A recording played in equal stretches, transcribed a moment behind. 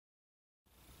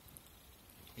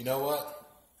You know what?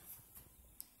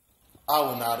 I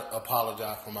will not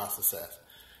apologize for my success.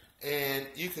 And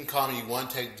you can call me One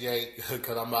Take Jake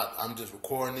because I'm just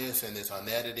recording this and it's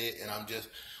unedited and I'm just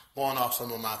going off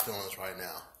some of my feelings right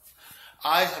now.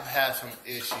 I have had some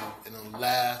issues in the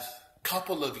last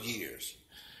couple of years.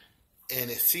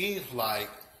 And it seems like,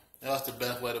 that's the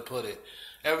best way to put it,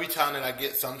 every time that I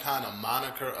get some kind of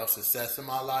moniker of success in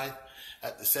my life,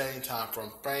 at the same time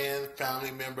from friends, family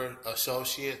members,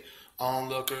 associate,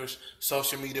 onlookers,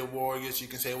 social media warriors, you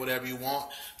can say whatever you want.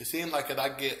 It seems like that I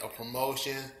get a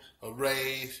promotion, a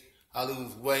raise, I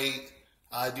lose weight,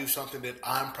 I do something that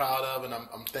I'm proud of and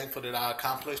I'm thankful that I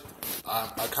accomplished.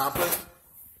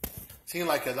 Seems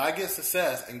like as I get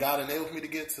success and God enables me to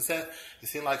get success, it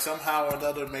seems like somehow or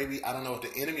another, maybe, I don't know if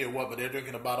the enemy or what, but they're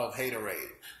drinking a bottle of haterade.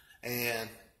 And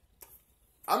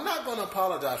I'm not going to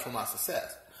apologize for my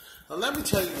success. Now, let me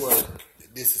tell you where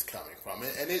this is coming from.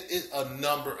 And it's a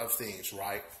number of things,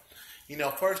 right? You know,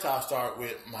 first I'll start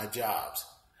with my jobs.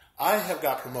 I have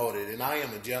got promoted, and I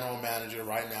am a general manager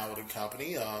right now with a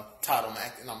company, Title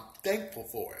Mac, and I'm thankful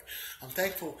for it. I'm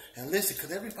thankful, and listen,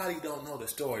 because everybody don't know the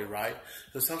story, right?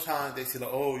 So sometimes they say, like,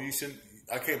 oh, you shouldn't,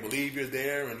 I can't believe you're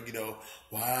there, and, you know,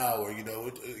 wow, or, you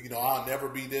know, I'll never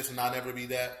be this and I'll never be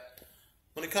that.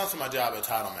 When it comes to my job at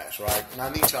Title Max, right, and I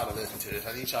need y'all to listen to this,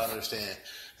 I need y'all to understand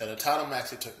that at Title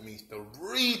Max, it took me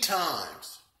three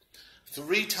times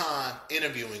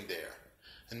interviewing there.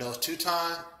 And those 2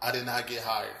 times, I did not get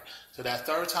hired. So that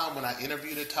third time when I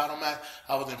interviewed at Title Mac,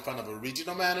 I was in front of a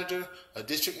regional manager, a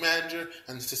district manager,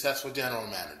 and a successful general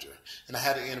manager. And I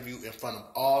had an interview in front of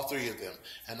all 3 of them.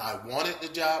 And I wanted the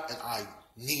job, and I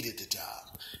needed the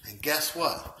job. And guess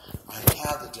what? I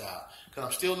have the job. Because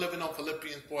I'm still living on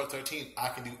Philippians 4:13. I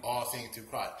can do all things through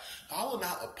Christ. I will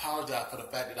not apologize for the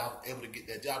fact that I was able to get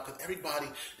that job. Because everybody,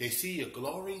 they see your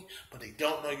glory, but they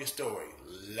don't know your story.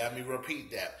 Let me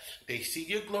repeat that. They see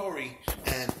your glory,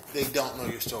 and they don't know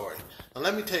your story. Now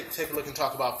let me take a look and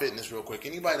talk about fitness real quick.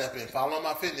 Anybody that's been following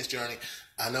my fitness journey,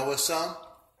 I know it's some.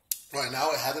 Right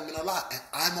now, it hasn't been a lot, and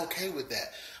I'm okay with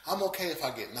that. I'm okay if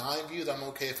I get 9 views. I'm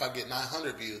okay if I get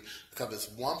 900 views. Because it's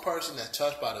one person that's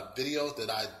touched by the videos that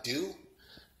I do,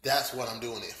 that's what I'm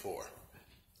doing it for.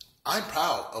 I'm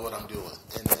proud of what I'm doing.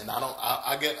 And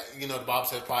I get, you know, the Bible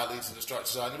says pride leads to destruction.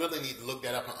 So I really need to look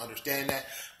that up and understand that.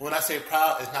 When I say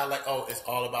proud, it's not like, oh, it's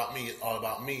all about me. It's all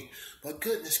about me. But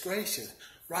goodness gracious,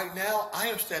 right now, I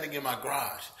am standing in my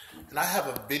garage. And I have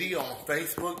a video on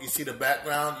Facebook. You see the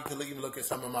background. You can even look at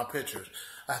some of my pictures.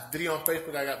 I have video on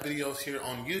Facebook. I got videos here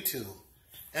on YouTube.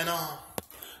 And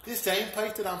this same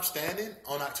place that I'm standing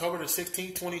on October the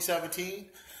 16th, 2017,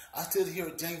 I stood here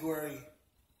January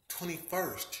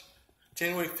 21st,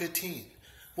 January 15th.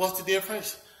 What's the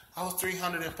difference? I was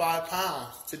 305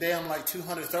 pounds. Today I'm like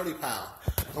 230 pounds.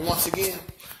 And once again,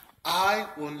 I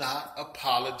will not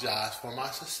apologize for my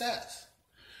success.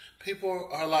 People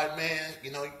are like, man,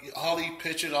 you know, all these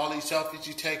pictures, all these selfies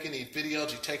you're taking, these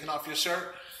videos you're taking off your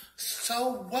shirt.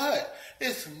 So what?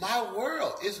 It's my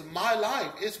world. It's my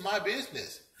life. It's my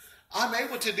business. I'm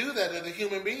able to do that as a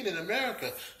human being in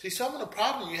America. See, some of the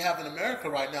problems you have in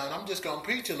America right now, and I'm just going to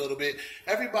preach a little bit,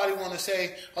 everybody want to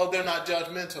say, oh, they're not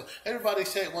judgmental. Everybody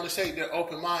want to say they're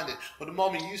open-minded. But the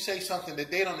moment you say something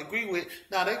that they don't agree with,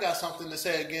 now they got something to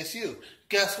say against you.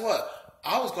 Guess what?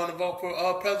 I was going to vote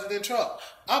for President Trump.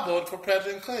 I voted for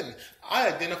President Clinton. I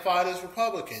identified as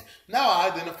Republican. Now I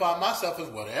identify myself as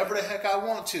whatever the heck I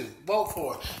want to vote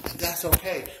for. And that's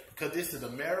okay. Because this is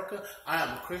America. I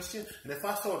am a Christian. And if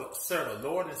I serve a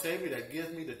Lord and Savior that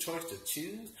gives me the choice to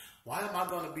choose, why am I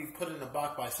going to be put in a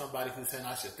box by somebody who's saying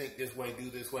I should think this way,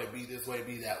 do this way,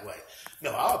 be that way?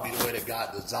 No, I'll be the way that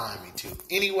God designed me to.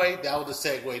 Anyway, that was the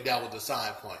segue. That was the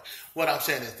sign point. What I'm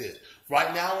saying is this.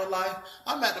 Right now in life,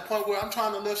 I'm at the point where I'm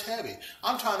trying to lift heavy.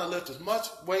 I'm trying to lift as much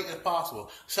weight as possible.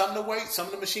 Some of the weight, some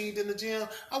of the machines in the gym,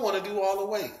 I want to do all the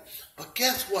weight. But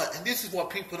guess what? And this is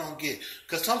what people don't get.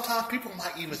 Because sometimes people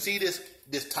might even see this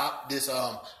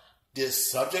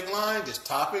subject line, this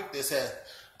topic that says,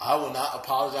 I will not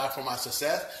apologize for my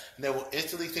success. And they will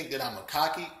instantly think that I'm a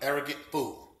cocky, arrogant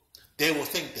fool. They will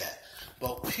think that.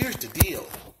 But here's the deal.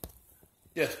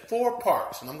 There's 4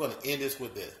 parts, and I'm going to end this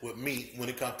with me when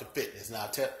it comes to fitness. Now, I'll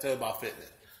tell you about fitness.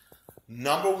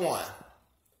 Number 1,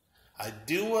 I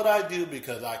do what I do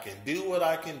because I can do what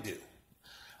I can do.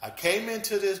 I came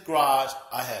into this garage,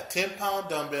 I had 10-pound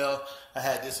dumbbells, I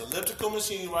had this elliptical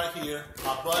machine right here,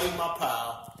 my buddy, my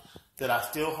pal, that I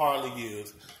still hardly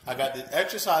use. I got the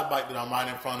exercise bike that I'm right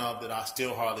in front of that I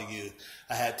still hardly use.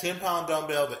 I had 10-pound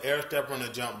dumbbells, the air stepper, and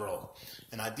a jump rope.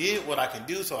 And I did what I can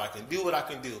do so I can do what I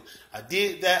can do. I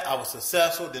did that. I was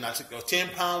successful. Then I took those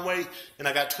 10-pound weight, and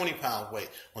I got 20-pound weight.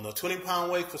 When those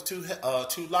 20-pound weight was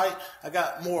too light, I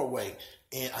got more weight.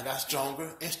 And I got stronger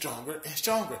and stronger and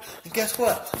stronger. And guess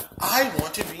what? I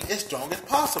want to be as strong as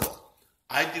possible.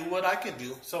 I do what I can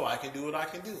do so I can do what I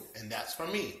can do. And that's for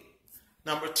me.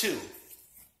 Number 2,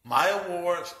 my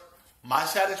awards, my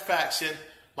satisfaction,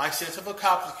 my sense of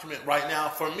accomplishment right now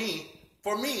for me,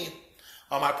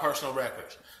 are my personal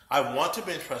records. I want to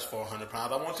bench press 400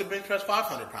 pounds. I want to bench press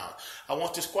 500 pounds. I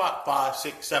want to squat 500,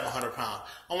 600, 700 pounds.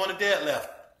 I want to deadlift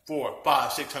 400,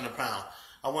 500, 600 pounds.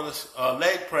 I want to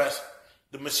leg press.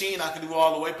 The machine I can do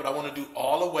all the way, but I want to do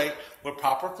all the weight with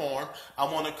proper form. I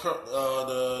want to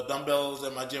the dumbbells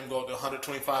at my gym go up to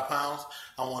 125 pounds.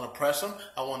 I want to press them.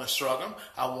 I want to shrug them.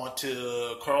 I want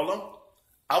to curl them.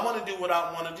 I want to do what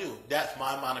I want to do. That's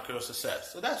my moniker of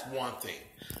success. So that's one thing.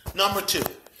 Number 2,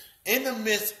 in the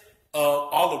midst of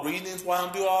all the reasons why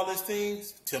I'm doing all these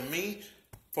things,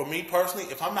 for me personally,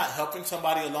 if I'm not helping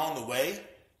somebody along the way,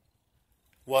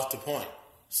 what's the point?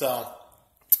 So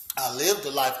I lived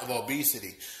a life of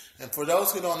obesity. And for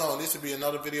those who don't know, and this will be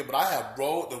another video, but I have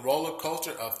rode the roller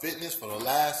coaster of fitness for the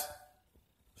last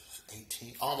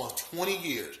 18, almost 20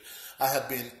 years. I have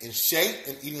been in shape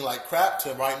and eating like crap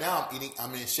to right now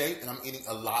I'm in shape and I'm eating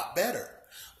a lot better.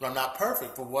 But I'm not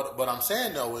perfect. But what I'm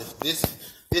saying though is this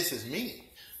is me.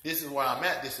 This is where I'm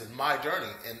at. This is my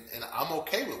journey. And I'm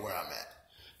okay with where I'm at.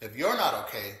 If you're not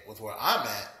okay with where I'm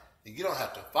at, then you don't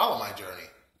have to follow my journey.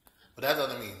 But that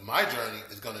doesn't mean my journey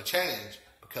is going to change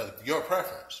because of your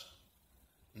preference.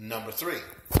 Number 3,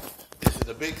 this is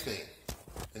a big thing.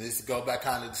 And this goes back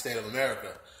kind of to the state of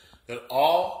America. There are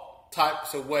all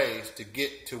types of ways to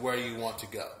get to where you want to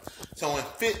go. So in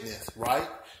fitness, right,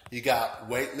 you got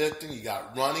weightlifting, you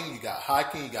got running, you got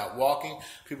hiking, you got walking.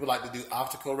 People like to do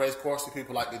obstacle race courses.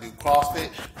 People like to do CrossFit.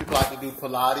 People like to do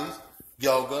Pilates,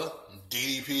 yoga,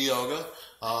 DDP yoga,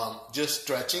 just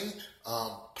stretching,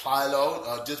 ply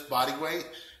load, just body weight.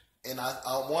 And I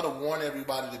want to warn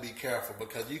everybody to be careful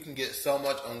because you can get so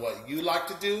much on what you like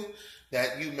to do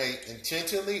that you may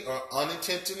intentionally or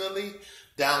unintentionally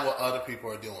down what other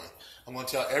people are doing. I'm going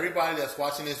to tell everybody that's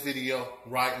watching this video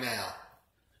right now,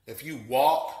 if you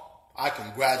walk, I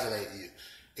congratulate you.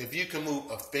 If you can move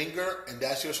a finger and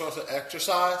that's your source of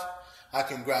exercise, I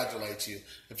congratulate you.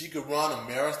 If you could run a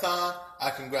marathon,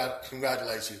 I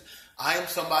congratulate you. I am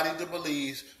somebody that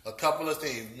believes a couple of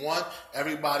things. One,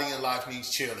 everybody in life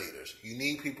needs cheerleaders. You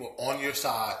need people on your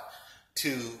side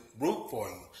to root for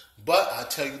you. But I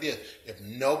tell you this, if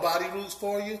nobody roots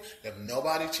for you, if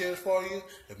nobody cheers for you,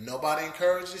 if nobody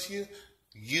encourages you,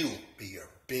 you be your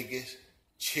biggest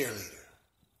cheerleader.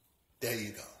 There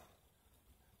you go.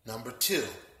 Number 2,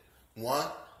 one,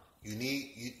 you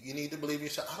need to believe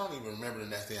yourself. I don't even remember the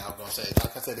next thing I was going to say.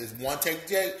 Like I said, it's one take,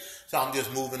 Jake, so I'm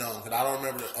just moving on because I don't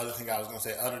remember the other thing I was going to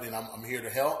say other than I'm here to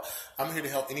help. I'm here to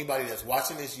help anybody that's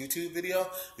watching this YouTube video.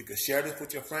 You can share this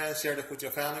with your friends, share this with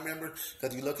your family members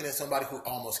because you're looking at somebody who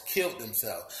almost killed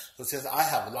themselves. So since I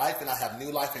have life and I have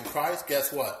new life in Christ,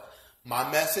 guess what? My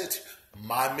message,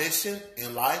 my mission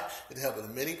in life is to help as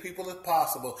many people as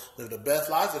possible live the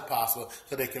best lives as possible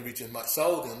so they can reach as much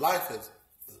souls in life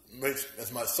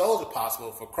as much souls as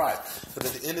possible for Christ.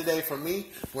 Because at the end of the day, for me,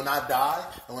 when I die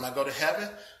and when I go to heaven,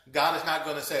 God is not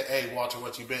going to say, hey, Walter,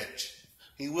 what you bench?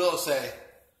 He will say,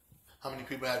 how many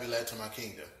people have you led to my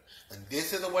kingdom? And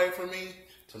this is a way for me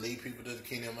to lead people to the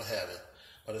kingdom of heaven.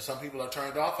 But if some people are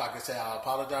turned off, I can say, I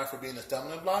apologize for being a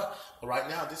stumbling block. But right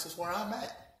now, this is where I'm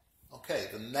at. Okay,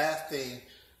 the last thing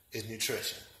is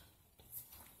nutrition.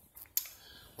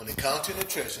 When it comes to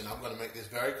nutrition, I'm going to make this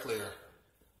very clear,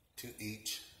 to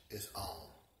each its own.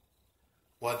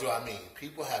 What do I mean?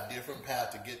 People have different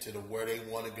paths to get to where they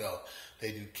want to go.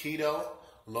 They do keto,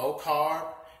 low carb,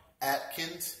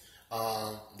 Atkins.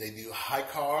 They do high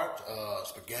carb,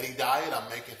 spaghetti diet. I'm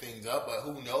making things up, but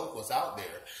who knows what's out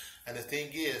there. And the thing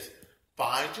is,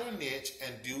 find your niche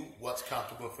and do what's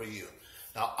comfortable for you.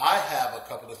 Now, I have a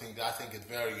couple of things that I think is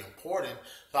very important,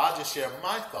 so I'll just share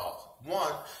my thoughts.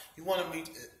 One, you want to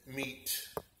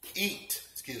eat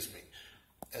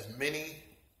as many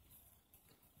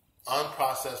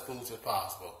unprocessed foods as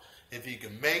possible. If you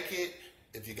can make it,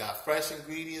 if you got fresh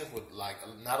ingredients with like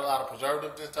not a lot of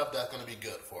preservatives and stuff, that's going to be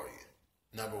good for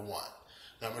you. Number 1.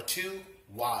 Number 2,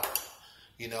 water.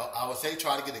 You know, I would say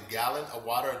try to get a gallon of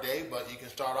water a day, but you can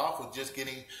start off with just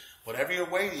getting whatever your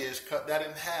weight is, cut that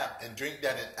in half and drink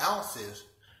that in ounces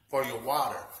for your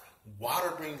water.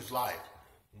 Water brings life.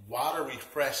 Water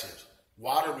refreshes.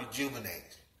 Water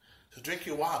rejuvenates. So drink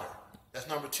your water. That's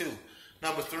number 2.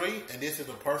 Number 3, and this is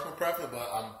a personal preference, but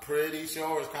I'm pretty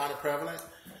sure it's kind of prevalent.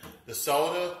 The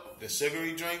soda, the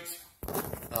sugary drinks,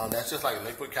 that's just like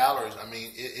liquid calories. I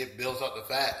mean, it builds up the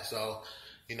fat. So,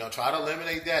 try to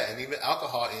eliminate that. And even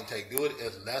alcohol intake, do it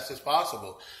as less as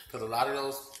possible. Because a lot of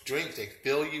those drinks, they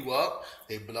fill you up,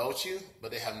 they bloat you,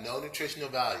 but they have no nutritional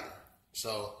value.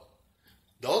 So,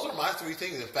 those are my 3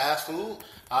 things. In fast food,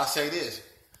 I'll say this.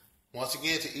 Once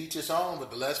again, to each its own,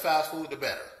 but the less fast food, the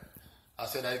better. I'll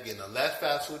say that again. The less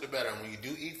fast food, the better. And when you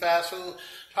do eat fast food,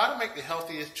 try to make the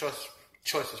healthiest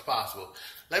choice as possible.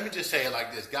 Let me just say it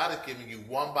like this. God is giving you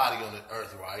one body on the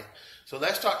earth, right? So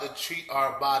let's start to treat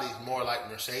our bodies more like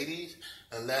Mercedes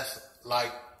and less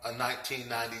like a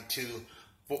 1992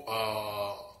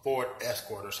 Ford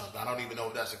Escort or something. I don't even know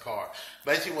if that's a car.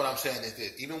 Basically what I'm saying is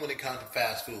this. Even when it comes to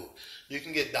fast food, you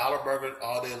can get dollar burgers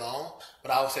all day long,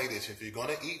 but I would say this. If you're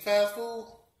going to eat fast food,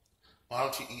 why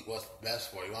don't you eat what's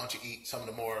best for you? Why don't you eat some of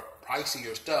the more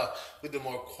pricier stuff with the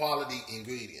more quality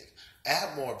ingredients?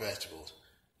 Add more vegetables.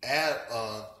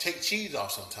 Take cheese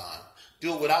off sometime.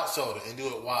 Do it without soda and do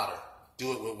it with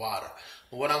water.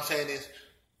 But what I'm saying is,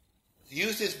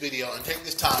 use this video and take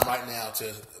this time right now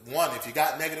to, one, if you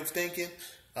got negative thinking,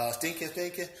 stinking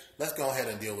thinking, let's go ahead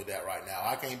and deal with that right now.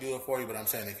 I can't do it for you, but I'm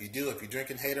saying if you're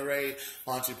drinking Haterade,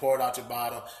 why don't you pour it out your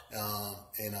bottle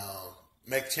and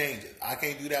make changes. I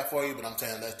can't do that for you, but I'm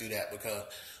saying let's do that because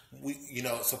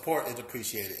support is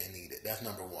appreciated and needed. That's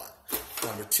number 1.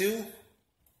 Number 2,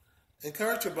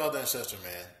 encourage your brother and sister,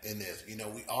 man, in this.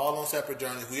 We all on separate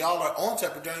journeys. We all are on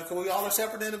separate journeys because we all are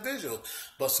separate individuals,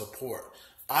 but support.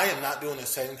 I am not doing the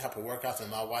same type of workouts that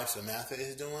my wife Samantha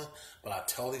is doing, but I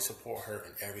totally support her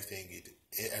in everything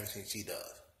she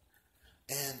does.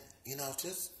 And,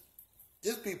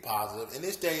 just be positive. In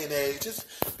this day and age, just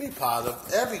be positive.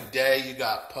 Every day you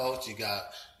got posts, you got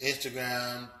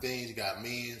Instagram things, you got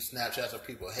memes, Snapchats of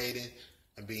people hating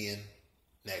and being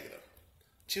negative.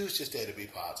 Choose just day to be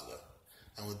positive.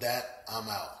 And with that, I'm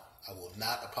out. I will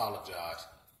not apologize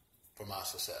for my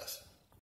success.